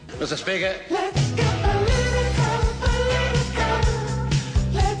Mr. Speaker. Let's get political, political.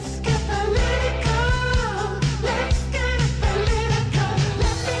 Let's get political. Let's get political.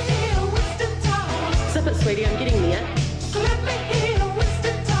 Let me hear Winston talk. Zip it, sweetie, I'm getting there. Let me hear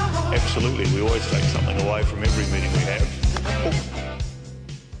Winston talk. Absolutely, we always take something away from every meeting we have.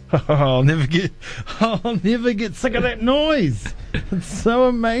 I'll never get sick of that noise. It's so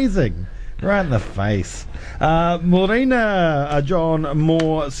amazing. Right in the face. Morena, John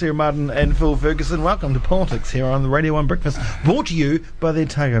Moore, Sarah Martin and Phil Ferguson, welcome to Politics here on the Radio 1 Breakfast, brought to you by the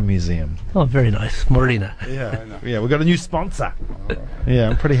Otago Museum. Oh, very nice. Morena. Yeah, we've got a new sponsor. Yeah,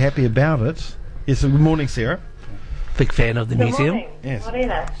 I'm pretty happy about it. Yes, good morning, Sarah. Big fan of the museum. Morning. Yes.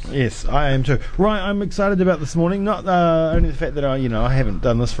 Morena. Yes, I am too. Right, I'm excited about this morning. Not only the fact that I haven't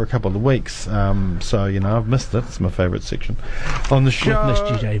done this for a couple of weeks, so I've missed it. It's my favourite section on the show. We've missed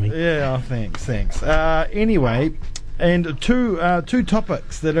you, Jamie. Yeah, thanks. Anyway, and two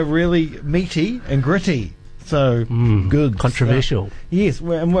topics that are really meaty and gritty. So good, controversial. Yes,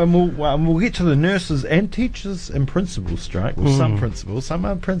 we'll get to the nurses and teachers and principals strike. Well, some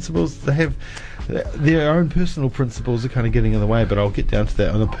other principals that have their own personal principles are kind of getting in the way, but I'll get down to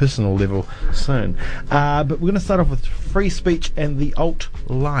that on a personal level soon. But we're going to start off with free speech and the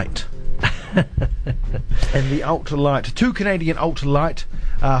alt-light. And the alt-light. Two Canadian alt-light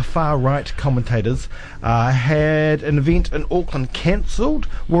far-right commentators had an event in Auckland cancelled,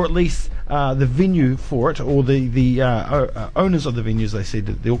 or at least the venue for it, or the owners of the venues, they said,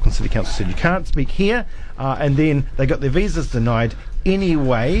 that the Auckland City Council said you can't speak here, and then they got their visas denied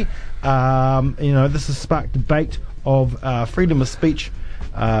anyway. This has sparked debate of freedom of speech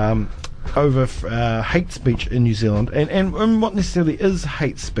over hate speech in New Zealand, and what necessarily is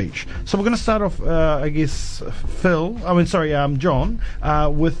hate speech. So we're going to start off, John,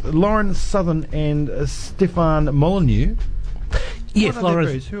 with Lauren Southern and Stefan Molyneux. Yes,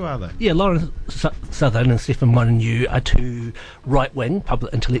 Who are they? Yeah, Lauren Southern and Stephen Molyneux are two right-wing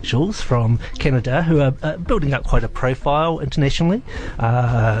public intellectuals from Canada who are building up quite a profile internationally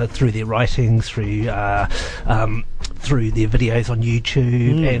through their writings, through their videos on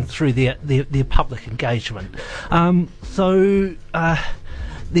YouTube, and through their public engagement.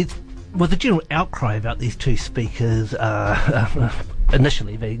 There's the general outcry about these two speakers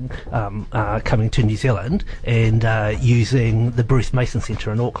initially being coming to New Zealand and using the Bruce Mason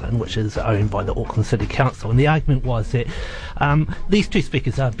Centre in Auckland, which is owned by the Auckland City Council. And the argument was that these two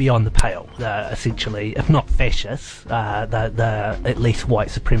speakers are beyond the pale, essentially, if not fascists, they're at least white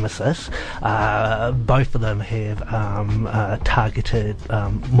supremacists. Both of them have targeted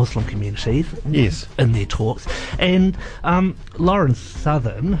Muslim communities in their talks. And Lauren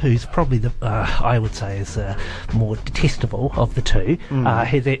Southern, who's probably I would say is the more detestable of the two,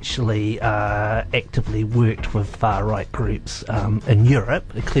 has actually actively worked with far-right groups in Europe,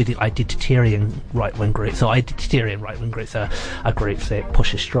 including identitarian right-wing groups. So identitarian right-wing groups are groups that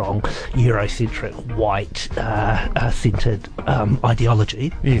push a strong Eurocentric, white-centred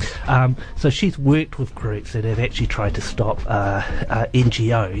ideology. Yes. So she's worked with groups that have actually tried to stop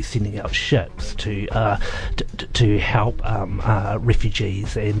NGOs sending out ships to help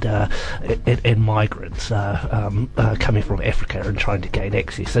refugees and migrants coming from Africa and trying to gain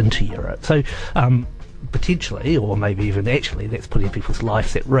access into Europe. So potentially, or maybe even actually, that's putting people's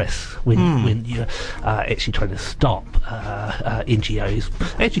lives at risk when you're actually trying to stop NGOs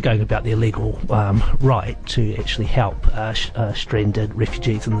actually going about their legal right to actually help stranded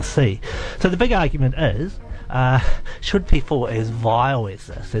refugees in the sea. So the big argument is, should people as vile as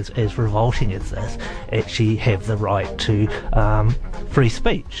this, as revolting as this, actually have the right to free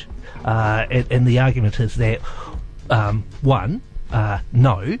speech? And the argument is that,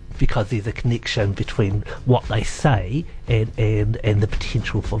 no, because there's a connection between what they say and the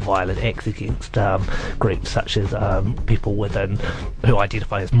potential for violent acts against groups such as people who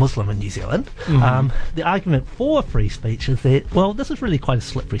identify as Muslim in New Zealand. The argument for free speech is that, well, this is really quite a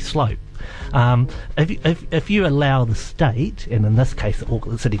slippery slope. If you allow the state, and in this case the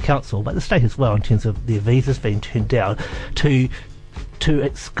Auckland City Council, but the state as well in terms of their visas being turned down, to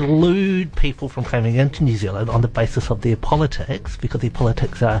exclude people from coming into New Zealand on the basis of their politics, because their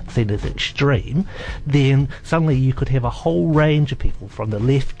politics are seen as extreme, then suddenly you could have a whole range of people from the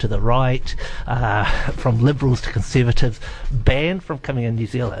left to the right, from liberals to conservatives, banned from coming in New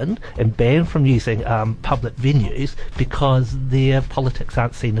Zealand and banned from using public venues because their politics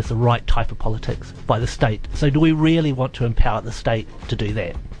aren't seen as the right type of politics by the state. So do we really want to empower the state to do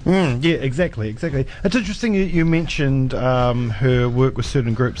that? Yeah, exactly. It's interesting you mentioned her work with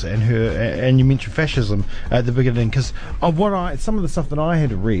certain groups and you mentioned fascism at the beginning, because of some of the stuff that I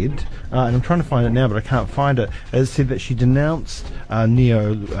had read, and I'm trying to find it now, but I can't find it. It said that she denounced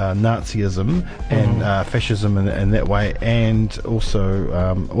neo-Nazism and fascism in that way, and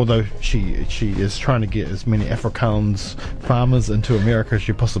also although she is trying to get as many Afrikaans farmers into America as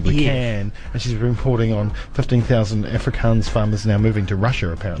she possibly can, and she's reporting on 15,000 Afrikaans farmers now moving to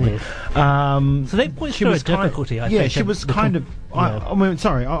Russia apparently. Yes. So that points to a difficulty, I think. Yeah, she was kind of. I mean,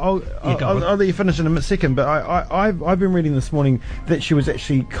 sorry, I'll let you finish in a second. But I've been reading this morning that she was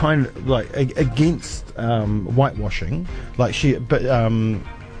actually kind of like against whitewashing,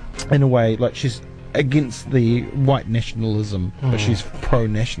 in a way, like she's against the white nationalism, but she's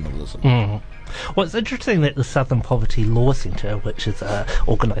pro-nationalism. Well, it's interesting that the Southern Poverty Law Centre, which is an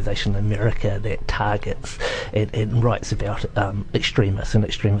organisation in America that targets and writes about extremists and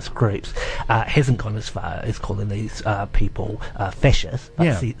extremist groups, hasn't gone as far as calling these people fascists,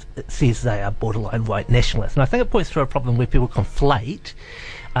 but says they are borderline white nationalists. And I think it points to a problem where people conflate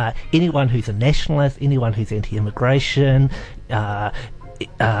anyone who's a nationalist, anyone who's anti-immigration,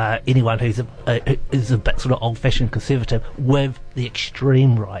 anyone who's a bit sort of old-fashioned conservative with the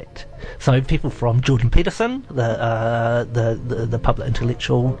extreme right. So people from Jordan Peterson, the public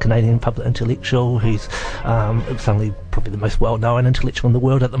intellectual, Canadian public intellectual, who's suddenly probably the most well-known intellectual in the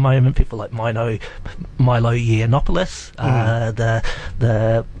world at the moment. People like Milo Yiannopoulos,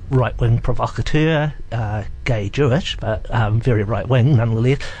 the right-wing provocateur, gay Jewish, but very right-wing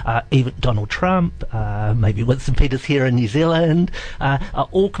nonetheless. Even Donald Trump, maybe Winston Peters here in New Zealand, are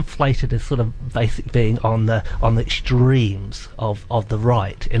all conflated as sort of basic being on the extremes of the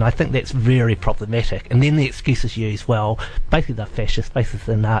right, and I think that's very problematic. And then the excuse is used, well, basically they're fascists, basically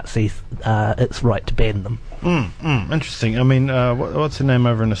they're Nazis, it's right to ban them. Interesting. I mean, what's her name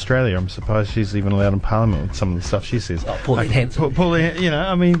over in Australia? I'm surprised she's even allowed in Parliament with some of the stuff she says. Pauline Hanson. Pauline,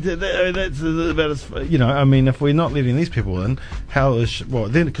 I mean, that's about as, I mean, if we're not letting these people in, how is,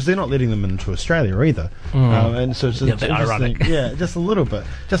 because they're not letting them into Australia either. And so it's just ironic. Yeah, just a little bit.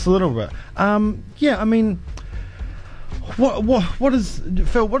 I mean, what is,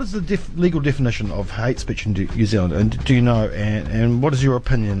 Phil? What is the legal definition of hate speech in New Zealand? And do you know? And what is your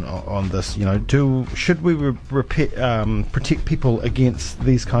opinion on this? Should we protect people against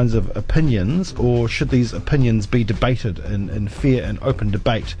these kinds of opinions, or should these opinions be debated in fair and open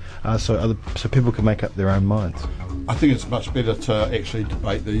debate, so people can make up their own minds? I think it's much better to actually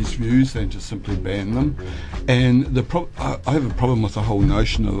debate these views than to simply ban them. And I have a problem with the whole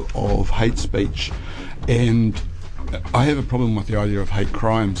notion of hate speech, and I have a problem with the idea of hate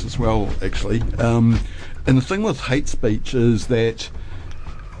crimes as well, actually. And the thing with hate speech is that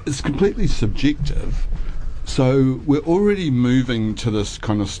it's completely subjective. So we're already moving to this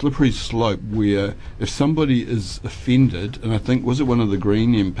kind of slippery slope where if somebody is offended, and I think, was it one of the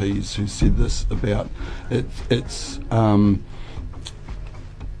Green MPs who said this about it's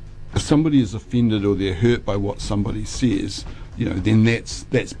if somebody is offended or they're hurt by what somebody says, then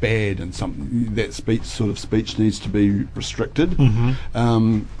that's bad, and that speech needs to be restricted.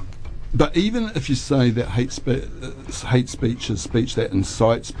 But even if you say that hate speech is speech that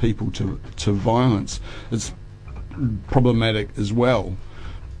incites people to violence, it's problematic as well,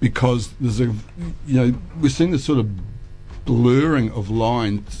 because there's we're seeing this sort of blurring of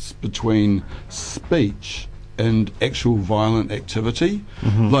lines between speech and actual violent activity.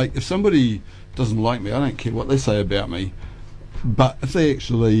 Like, if somebody doesn't like me, I don't care what they say about me. But if they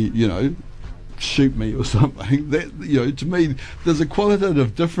actually, shoot me or something, that, to me, there's a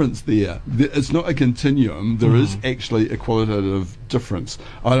qualitative difference there. It's not a continuum. There is actually a qualitative difference.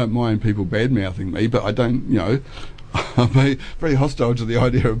 I don't mind people bad-mouthing me, but I don't, I'm very hostile to the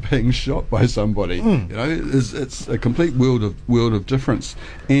idea of being shot by somebody. It's a complete world of difference.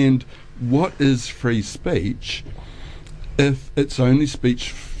 And what is free speech if it's only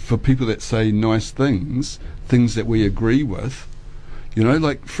speech for people that say nice things that we agree with?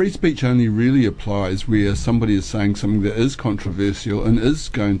 Like, free speech only really applies where somebody is saying something that is controversial and is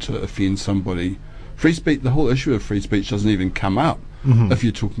going to offend somebody. Free speech, the whole issue of free speech doesn't even come up if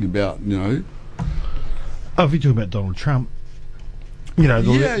you're talking about, if you're talking about Donald Trump,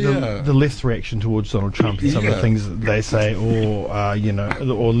 the left's reaction towards Donald Trump and some of the things that they say, or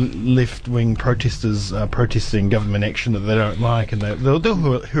or left-wing protesters protesting government action that they don't like, and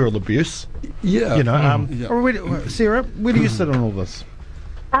they'll hurl abuse. Sarah, where do you sit on all this?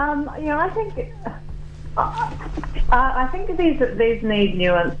 I think these need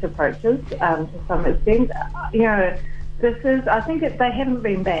nuanced approaches to some extent. I think they haven't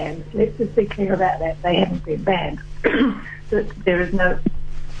been banned. Let's just be clear about that. They haven't been banned. There is no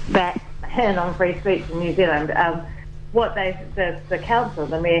ban on free speech in New Zealand. What the council,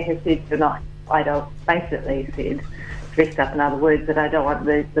 the mayor, has said tonight, basically said, dressed up in other words, that I don't want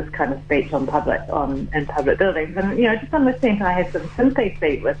this kind of speech in public buildings. And to some extent, I have some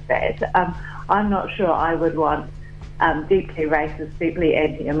sympathy with that. I'm not sure I would want deeply racist, deeply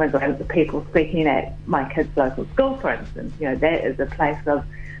anti-immigrant people speaking at my kids' local school, for instance. That is a place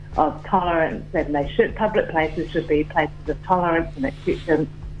of tolerance, and public places should be places of tolerance and acceptance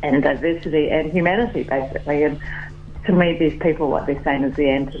and diversity and humanity, basically. And to me, these people, what they're saying is the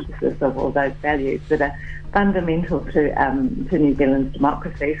antithesis of all those values that are fundamental to New Zealand's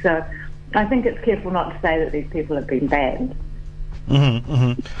democracy. So I think it's careful not to say that these people have been banned.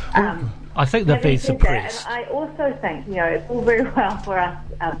 I think they've been suppressed. And I also think, it's all very well for us,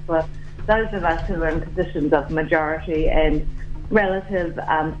 for those of us who are in positions of majority and relative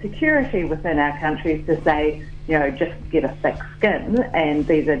security within our countries to say, just get a thick skin, and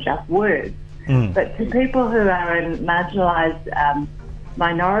these are just words. But to people who are in marginalised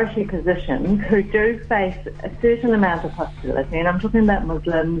minority positions who do face a certain amount of hostility, and I'm talking about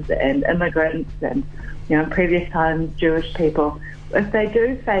Muslims and immigrants and, in previous times, Jewish people, if they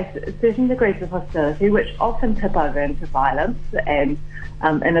do face certain degrees of hostility, which often tip over into violence and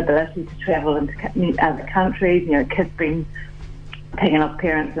inability to travel into other countries, kids being taken off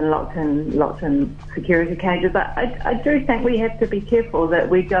parents and locked in security cages, I do think we have to be careful that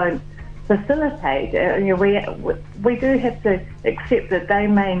we don't facilitate. We do have to accept that they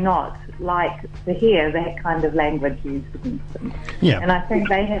may not like to hear that kind of language used against them. Yeah. And I think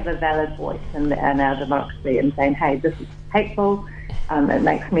they have a valid voice in our democracy in saying, hey, this is hateful, it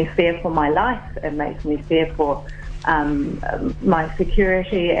makes me fear for my life, it makes me fear for my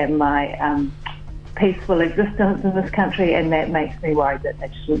security and my peaceful existence in this country, and that makes me worried that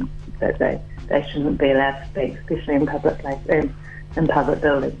they shouldn't be allowed to speak, especially in public places, in public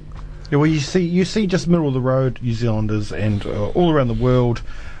buildings. Yeah, well, you see just middle of the road New Zealanders and all around the world.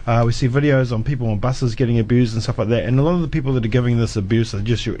 We see videos on people on buses getting abused and stuff like that, and a lot of the people that are giving this abuse are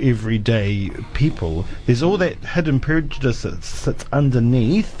just your everyday people. There's all that hidden prejudice that sits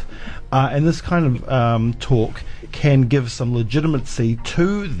underneath, and this kind of talk can give some legitimacy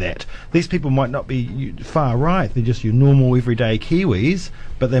to that. These people might not be far right, they're just your normal everyday Kiwis,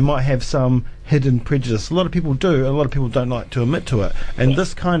 but they might have some hidden prejudice. A lot of people do, and a lot of people don't like to admit to it. And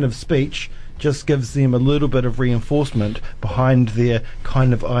this kind of speech just gives them a little bit of reinforcement behind their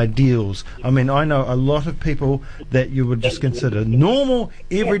kind of ideals. I mean, I know a lot of people that you would just consider normal,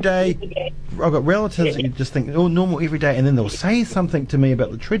 everyday. I've got relatives that you just think, oh, normal, everyday, and then they'll say something to me about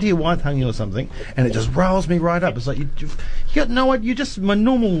the Treaty of Waitangi or something, and it just riles me right up. It's like, you got no idea, you're just my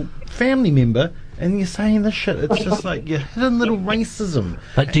normal family member, and you're saying this shit. It's just like your hidden little racism.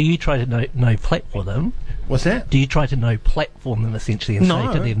 But do you try to no platform them? What's that? Do you try to no platform them essentially and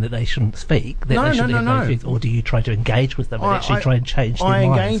say to them that they shouldn't speak? That they shouldn't have no views, or do you try to engage with them and actually try and change their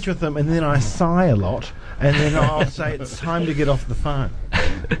minds? I engage with them, and then I sigh a lot, and then I'll say it's time to get off the phone.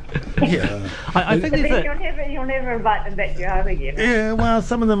 Yeah. I think You'll never invite them back to your home again. Yeah, well,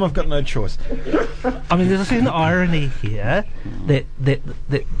 some of them I've got no choice. I mean, there's a certain irony here that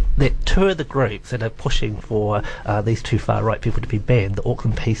two of the groups that are pushing for these two far right people to be banned, the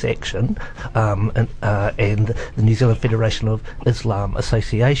Auckland Peace Action and the New Zealand Federation of Islam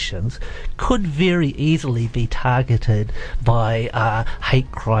Associations, could very easily be targeted by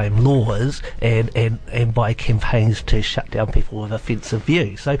hate crime laws and by campaigns to shut down people with offensive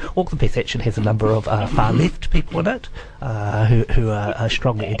views. So Auckland Peace Action has a number of far left people in it who are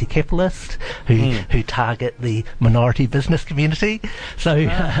strongly anti-capitalist, who target the minority business community. So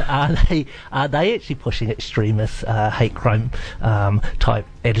are they actually pushing extremist hate crime type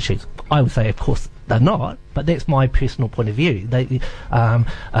attitudes? I would say, of course, they're not, but that's my personal point of view.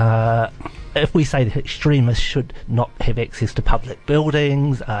 If we say that extremists should not have access to public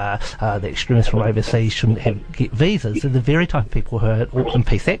buildings, the extremists from overseas shouldn't get visas, so the very type of people who are at Auckland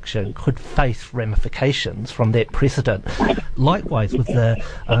Peace Action could face ramifications from that precedent. Likewise, with the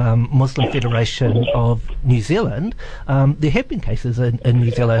Muslim Federation of New Zealand, there have been cases in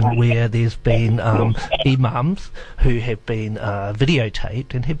New Zealand where there's been imams who have been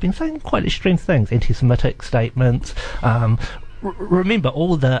videotaped and have been saying quite extreme things, anti-Semitic statements. Remember,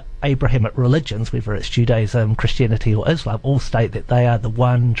 all the Abrahamic religions, whether it's Judaism, Christianity or Islam, all state that they are the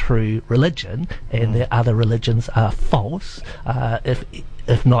one true religion, and the other religions are false,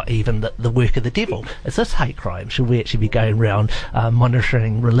 if not even the work of the devil. Is this hate crime? Should we actually be going around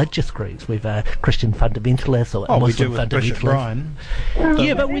monitoring religious groups, whether Christian fundamentalists or Muslim we do with fundamentalists? Bishop Brian.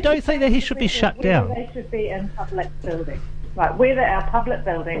 Yeah, but we don't think that he should be shut down. They should be in public buildings. Right, whether our public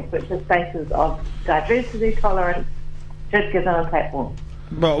buildings, which are spaces of diversity, tolerance, should give them a platform.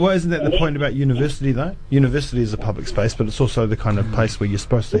 Well, isn't that the point about university, though? University is a public space, but it's also the kind of place where you're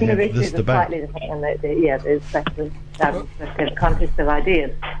supposed to have Universities this are debate. slightly different, and there's basically the contest of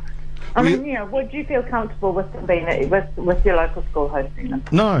ideas. I mean, would you feel comfortable with them being with your local school hosting them?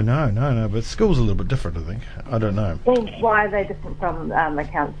 No. But school's a little bit different, I think. I don't know. Well, why are they different from a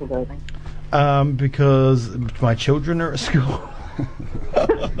council building? Because my children are at school.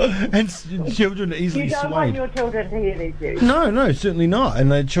 And children are easily You don't want swayed. your children to hear these views. No, certainly not.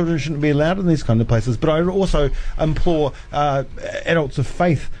 And the children shouldn't be allowed in these kind of places. But I would also implore adults of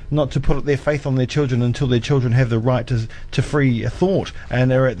faith not to put their faith on their children until their children have the right to free thought and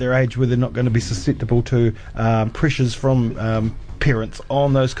they're at their age where they're not going to be susceptible to pressures from parents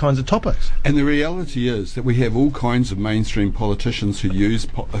on those kinds of topics. And the reality is that we have all kinds of mainstream politicians who use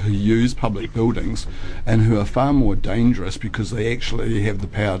public buildings and who are far more dangerous because they actually have the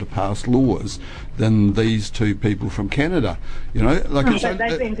power to pass laws than these two people from Canada. But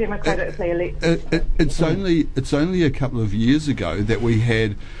they've been democratically elected. It's only a couple of years ago that we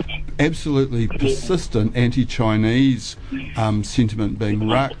had absolutely persistent anti-Chinese sentiment being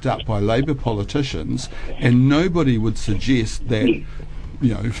racked up by Labour politicians, and nobody would suggest that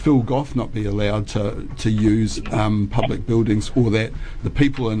Phil Goff not be allowed to use public buildings, or that the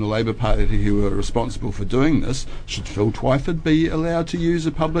people in the Labour Party who are responsible for doing this, should Phil Twyford be allowed to use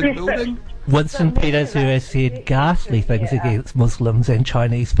a public building? Winston Peters, who has said ghastly things against Muslims and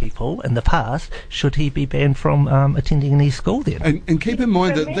Chinese people in the past, should he be banned from attending any school then? And keep in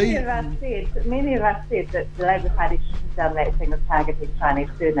mind So that many of us said that the Labour Party shouldn't have done that thing of targeting Chinese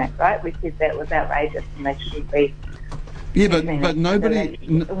students, right? We said that was outrageous and they shouldn't be. but nobody.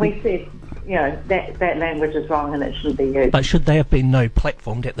 We said, that language is wrong and it shouldn't be used. But should they have been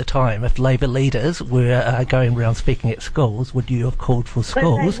platformed at the time? If Labour leaders were going around speaking at schools, would you have called for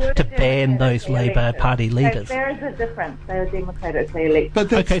schools to ban those Labour Party leaders? There is a difference. They are democratically elected. But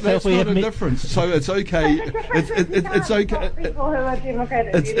that's, Okay, so that's if we not have a difference. So it's okay. It's okay. People who are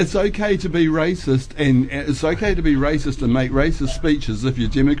democratically It's okay to be racist, and it's okay to be racist and make racist speeches. If you're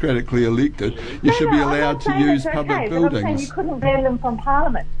democratically elected, you should be allowed to use public But I'm saying buildings. you couldn't ban them from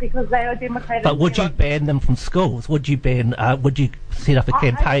Parliament because they are democratically. But would you ban them from schools? Would you set up a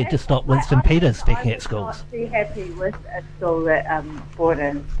campaign to stop Winston Peters speaking at schools? I would not be happy with a school that brought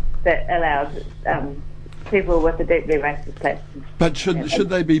in that allows people with a deeply racist platform. But should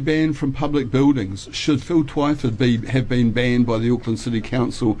they be banned from public buildings? Should Phil Twyford have been banned by the Auckland City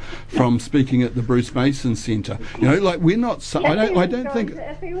Council from speaking at the Bruce Mason Centre? We're not. I don't think.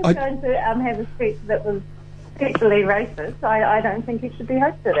 If he was going to have a speech that was particularly racist, I don't think he should be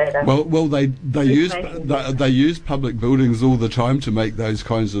hosted at it. Well, they use public buildings all the time to make those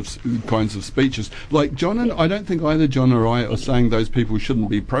kinds of speeches. Like I don't think either John or I are saying those people shouldn't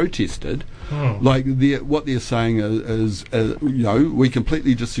be protested. Like what they're saying is we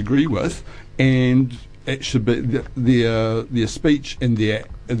completely disagree with, and it should be their speech and their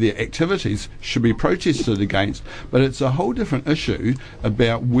activities should be protested against. But it's a whole different issue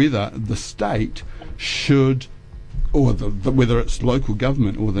about whether the state should, or whether it's local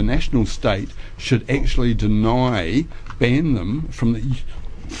government or the national state should actually ban them from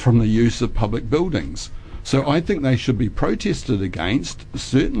the use of public buildings. So I think they should be protested against,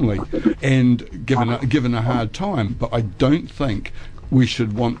 certainly, and given a hard time. But I don't think we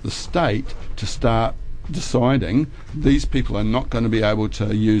should want the state to start deciding these people are not going to be able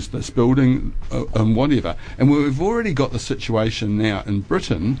to use this building and whatever. And we've already got the situation now in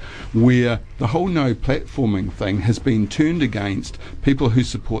Britain where the whole no platforming thing has been turned against people who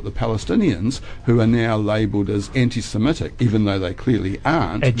support the Palestinians, who are now labelled as anti-Semitic, even though they clearly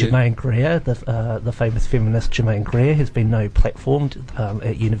aren't. And Germaine Greer, the famous feminist Germaine Greer, has been no platformed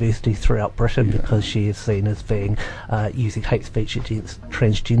at universities throughout Britain because she is seen as being using hate speech against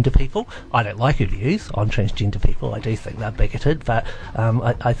transgender people. I don't like her views on transgender people. I do think they're bigoted, but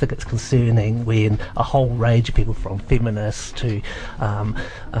I think it's concerning when a whole range of people, from feminists to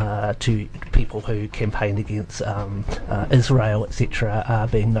people who campaign against Israel, etc., are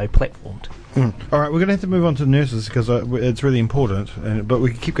being no platformed. All right, we're going to have to move on to nurses because it's really important, but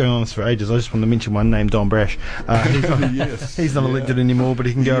we could keep going on this for ages. I just want to mention one name, Don Brash. He's not elected anymore, but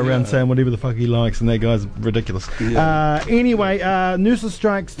he can go around saying whatever the fuck he likes, and that guy's ridiculous. Anyway, nurses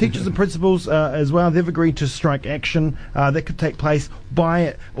strikes, teachers and principals as well, they've agreed to strike action that could take place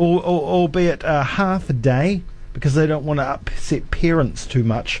albeit half a day, because they don't want to upset parents too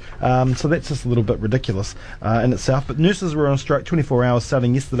much. So that's just a little bit ridiculous in itself. But nurses were on strike 24 hours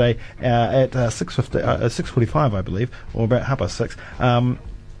starting yesterday at 6:45, I believe, or about 6:30.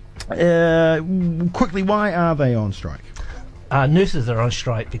 Quickly, why are they on strike? Nurses are on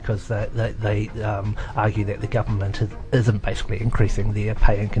strike because they argue that the government isn't basically increasing their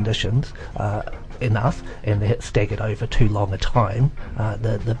pay and conditions enough, and they're staggered over too long a time,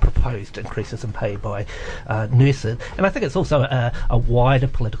 the proposed increases in pay by nurses. And I think it's also a wider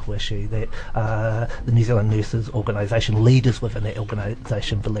political issue that the New Zealand Nurses Organisation, leaders within that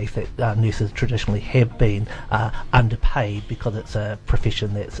organisation, believe that nurses traditionally have been underpaid because it's a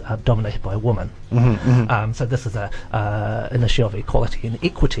profession that's dominated by women. So this is an issue of equality and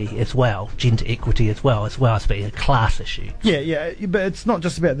equity as well, gender equity as well as being a class issue. Yeah, but it's not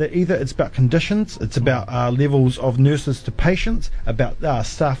just about that either. It's about conditions. It's about levels of nurses to patients, about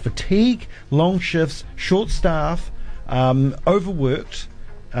staff fatigue, long shifts, short staff, overworked.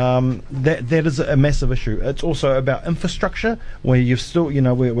 That is a massive issue. It's also about infrastructure, where you've still,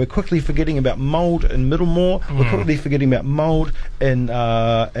 we're quickly forgetting about mould in Middlemore. We're quickly forgetting about mould in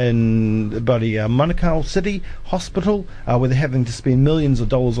Manukau City Hospital, where they're having to spend millions of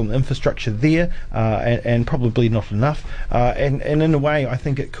dollars on the infrastructure there, and probably not enough. And in a way, I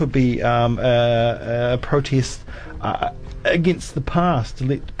think it could be a protest against the past, to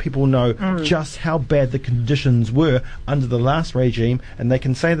let people know just how bad the conditions were under the last regime, and they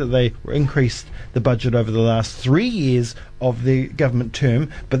can say that they increased the budget over the last 3 years of the government term,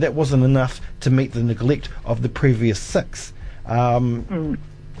 but that wasn't enough to meet the neglect of the previous 6.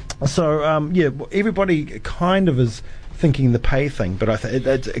 Everybody kind of is thinking the pay thing, but I think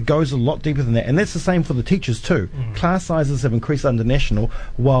it goes a lot deeper than that, and that's the same for the teachers too. Class sizes have increased under national,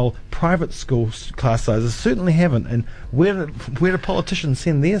 while private school class sizes certainly haven't. And where do politicians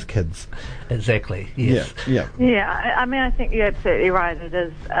send their kids? Exactly. Yes. Yeah. Yeah, I mean, I think you're absolutely right. It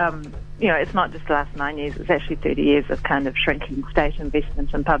is, it's not just the last 9 years, it's actually 30 years of kind of shrinking state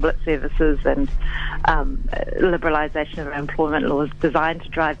investment in public services and liberalisation of employment laws designed to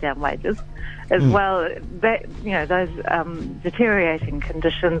drive down wages. As well, that, those deteriorating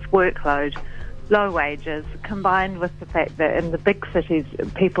conditions, workload, low wages, combined with the fact that in the big cities,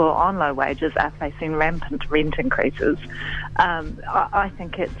 people on low wages are facing rampant rent increases. I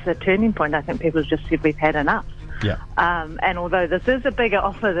think it's a turning point. I think people have just said we've had enough. Yeah. And although this is a bigger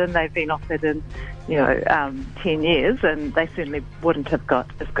offer than they've been offered in, 10 years, and they certainly wouldn't have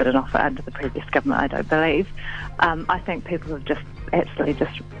got as good an offer under the previous government, I don't believe, I think people have just absolutely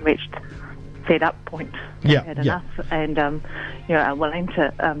just reached fed up point. Yeah, Had enough, and are willing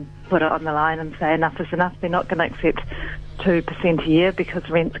to put it on the line and say enough is enough. They're not going to accept 2% a year because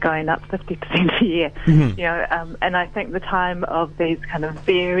rent's going up 50% a year. And I think the time of these kind of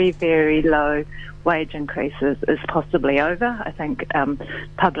very, very low wage increases is possibly over. I think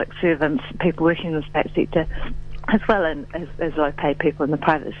public servants, people working in the state sector, as well as low-paid people in the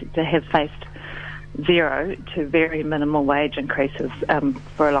private sector, have faced 0 to very minimal wage increases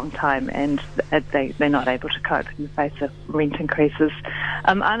for a long time, and they're not able to cope in the face of rent increases.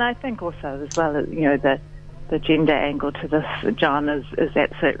 And I think also as well, the gender angle to this, John, is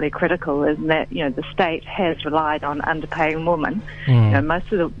absolutely critical, in that the state has relied on underpaying women.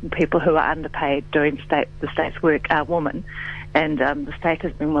 Most of the people who are underpaid doing the state's work are women, and the state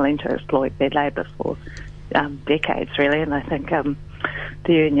has been willing to exploit their labour for decades, really. And I think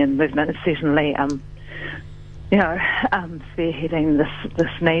the union movement is certainly, spearheading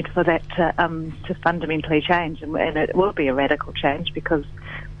this need for that to fundamentally change, and it will be a radical change, because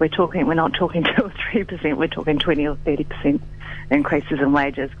we're not talking 2 or 3%, we're talking 20 or 30% increases in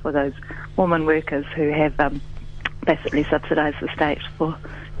wages for those women workers who have basically subsidised the state for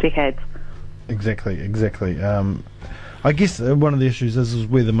decades. Exactly. I guess one of the issues is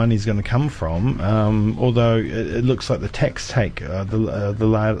where the money's going to come from. Although it looks like the tax take,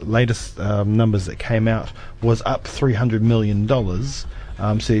 the latest numbers that came out, was up $300 million.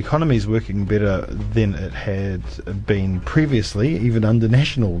 So the economy is working better than it had been previously, even under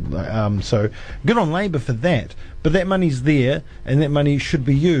national. So good on Labour for that. But that money's there, and that money should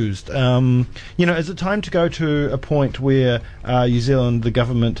be used. Is it time to go to a point where New Zealand, the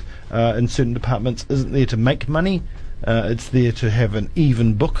government, in certain departments, isn't there to make money? It's there to have an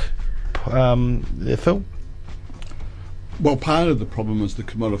even book, Phil? Well, part of the problem is the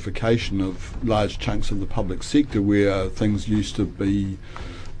commodification of large chunks of the public sector, where things used to be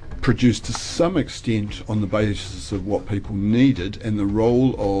produced to some extent on the basis of what people needed, and the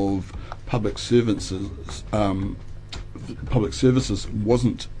role of public services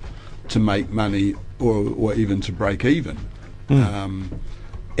wasn't to make money or even to break even.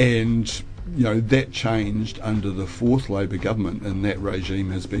 And that changed under the fourth Labour government, and that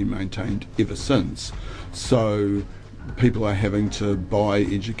regime has been maintained ever since. So people are having to buy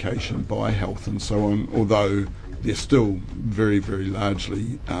education, buy health and so on, although they're still very, very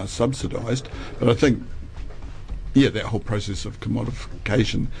largely subsidised. But I think that whole process of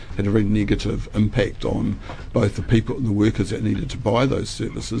commodification had a very negative impact on both the people, the workers that needed to buy those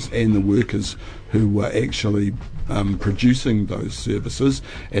services, and the workers who were actually producing those services,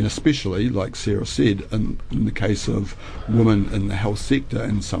 and especially, like Sarah said, in the case of women in the health sector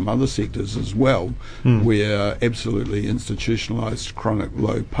and some other sectors as well, where absolutely institutionalised chronic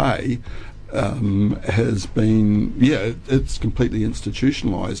low pay has been, it's completely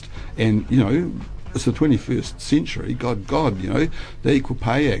institutionalised, and it's the 21st century. God, the Equal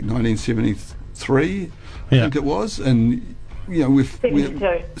Pay Act, 1973, I think it was, and we're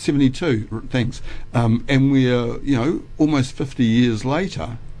 72. Thanks, and we're almost 50 years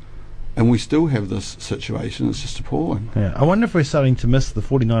later, and we still have this situation. It's just appalling. Yeah, I wonder if we're starting to miss the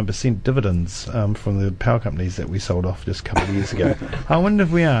 49% dividends from the power companies that we sold off just a couple of years ago. I wonder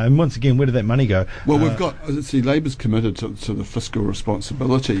if we are. And once again, where did that money go? Well, we've got, Labour's committed to the fiscal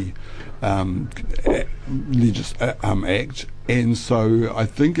responsibility Act, and so I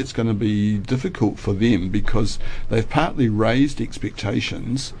think it's going to be difficult for them because they've partly raised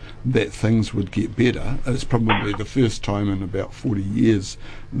expectations that things would get better. It's probably the first time in about 40 years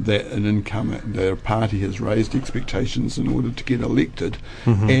that a party has raised expectations in order to get elected,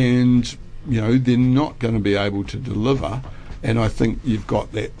 and they're not going to be able to deliver, and I think you've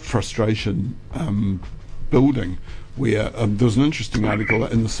got that frustration building. Where there was an interesting article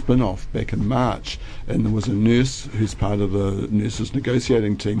in the Spin-Off back in March, and there was a nurse who's part of the nurses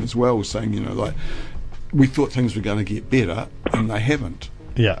negotiating team as well, saying, we thought things were going to get better, and they haven't.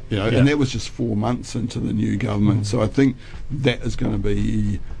 And that was just 4 months into the new government. So I think that is going to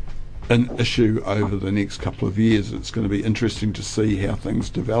be an issue over the next couple of years. It's going to be interesting to see how things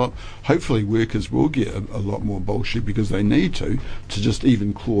develop. Hopefully workers will get a lot more bullshit because they need to just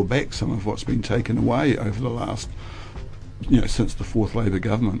even claw back some of what's been taken away over the last since the fourth Labour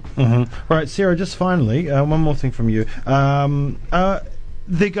government. Right, Sarah, just finally, one more thing from you.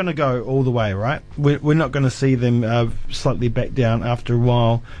 They're going to go all the way, right? We're not going to see them slightly back down after a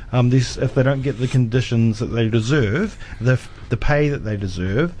while. If they don't get the conditions that they deserve, the pay that they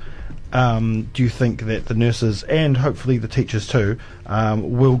deserve, do you think that the nurses and hopefully the teachers too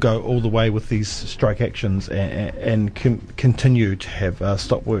will go all the way with these strike actions and continue to have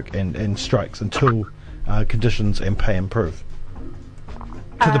stop work and strikes until conditions and pay improve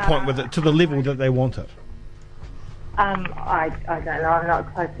to the point to the level that they want it? I don't know. I'm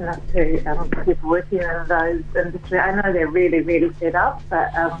not close enough to people working in those industries. I know they're really, really fed up,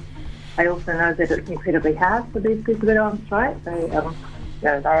 but I also know that it's incredibly hard for these people that are on strike. They are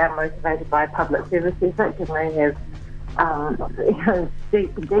motivated by public service effort, and they have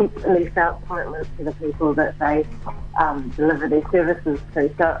deeply felt commitments to the people that they deliver their services to.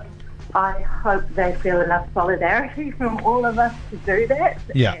 So I hope they feel enough solidarity from all of us to do that.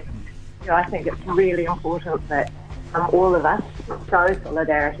 Yeah. And, I think it's really important that all of us show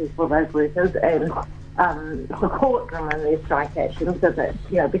solidarity for those workers and support them in their strike action, so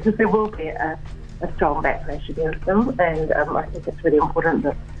that because there will be a strong backlash against them, and I think it's really important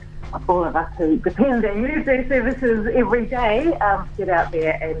that all of us who depend and use their services every day get out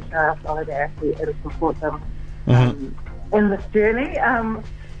there and show our solidarity and support them in this journey.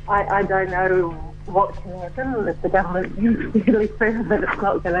 I don't know what can happen if the government really proves that it's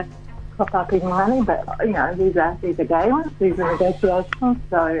not going to crop up any money, but these are games, these are negotiations,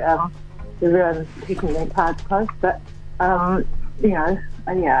 so everyone's keeping their cards close. But I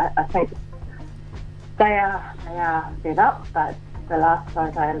think they are fed up. But the last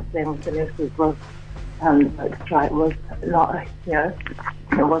strike I understand with the nurses was the strike was not,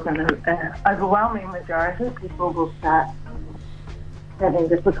 it wasn't an overwhelming majority. People will start having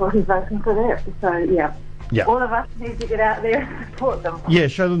difficulty voting for that. So all of us need to get out there and support them. Yeah,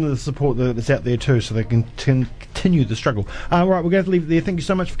 show them the support that's out there too, so they can continue the struggle. Right, we're going to have to leave it there. Thank you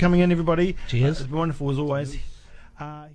so much for coming in, everybody. Cheers. It's been wonderful as always.